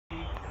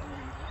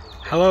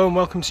Hello and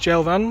welcome to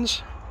JL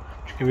Vans.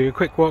 Just give you a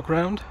quick walk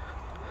around.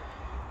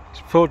 It's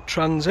a Ford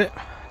Transit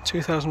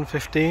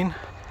 2015,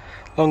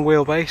 long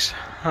wheelbase,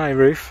 high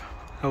roof,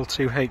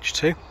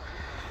 L2H2.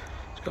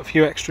 It's got a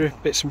few extra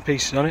bits and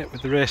pieces on it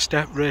with the rear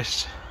step, rear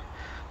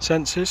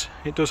sensors.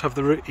 It does have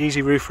the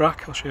easy roof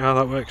rack. I'll show you how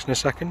that works in a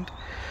second.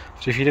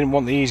 So if you didn't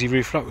want the easy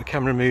roof rack, we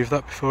can remove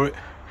that before it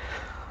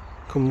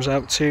comes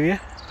out to you.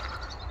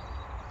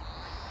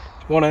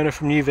 It's one owner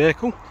from new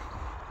vehicle.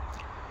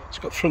 It's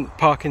got front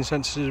parking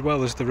sensors as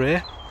well as the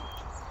rear.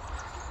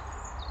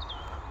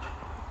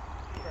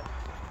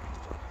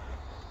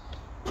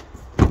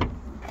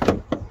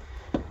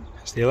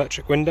 It's the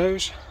electric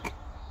windows,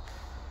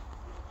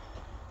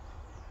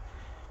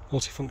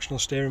 multifunctional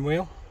steering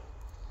wheel,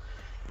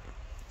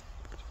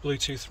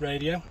 Bluetooth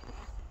radio.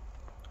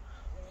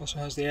 Also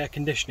has the air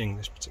conditioning,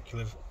 this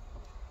particular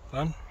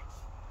van.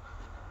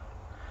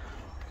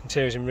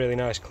 Interior's in really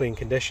nice clean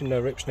condition, no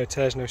rips, no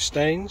tears, no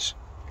stains.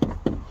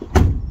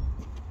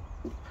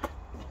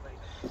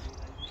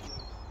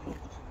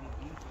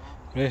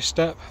 Rear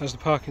step has the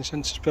parking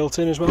sensors built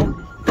in as well.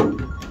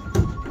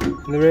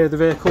 In the rear of the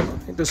vehicle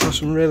it does have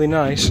some really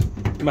nice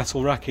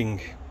metal racking.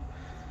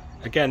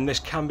 Again, this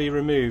can be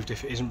removed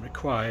if it isn't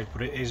required,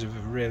 but it is of a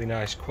really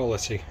nice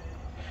quality.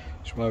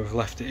 That's why we've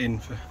left it in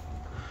for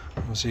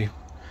obviously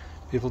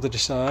people to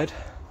decide.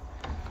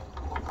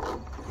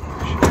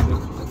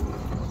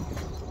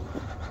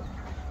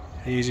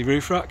 Easy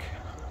roof rack.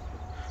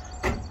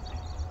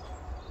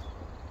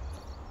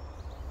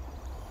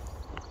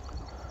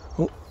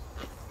 Oh.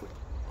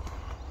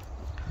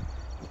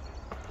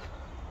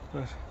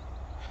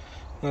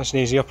 Nice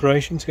and easy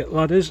operation to get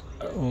ladders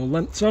or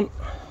lengths on.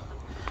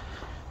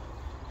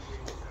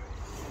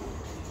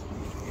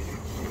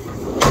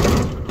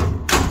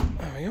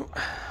 There we go.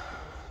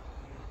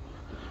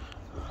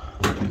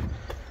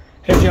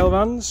 Here at JL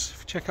Vans,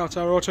 if you check out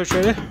our auto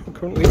trader, we're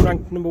currently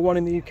ranked #1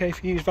 in the UK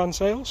for used van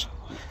sales,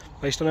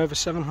 based on over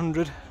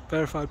 700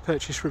 verified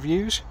purchase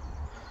reviews.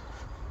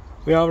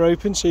 We are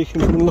open, so you can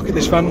come and look at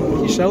this van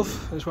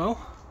yourself as well.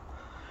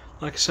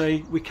 Like I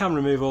say, we can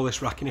remove all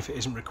this racking if it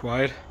isn't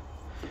required.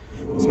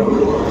 It's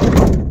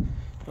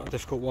not a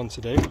difficult one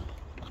to do.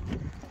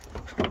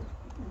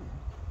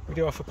 We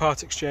do offer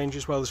part exchange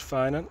as well as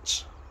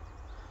finance.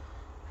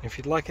 If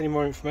you'd like any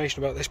more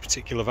information about this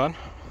particular van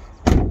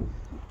or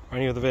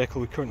any other vehicle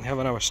we currently have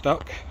on our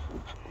stock,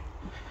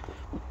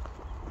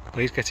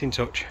 please get in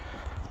touch.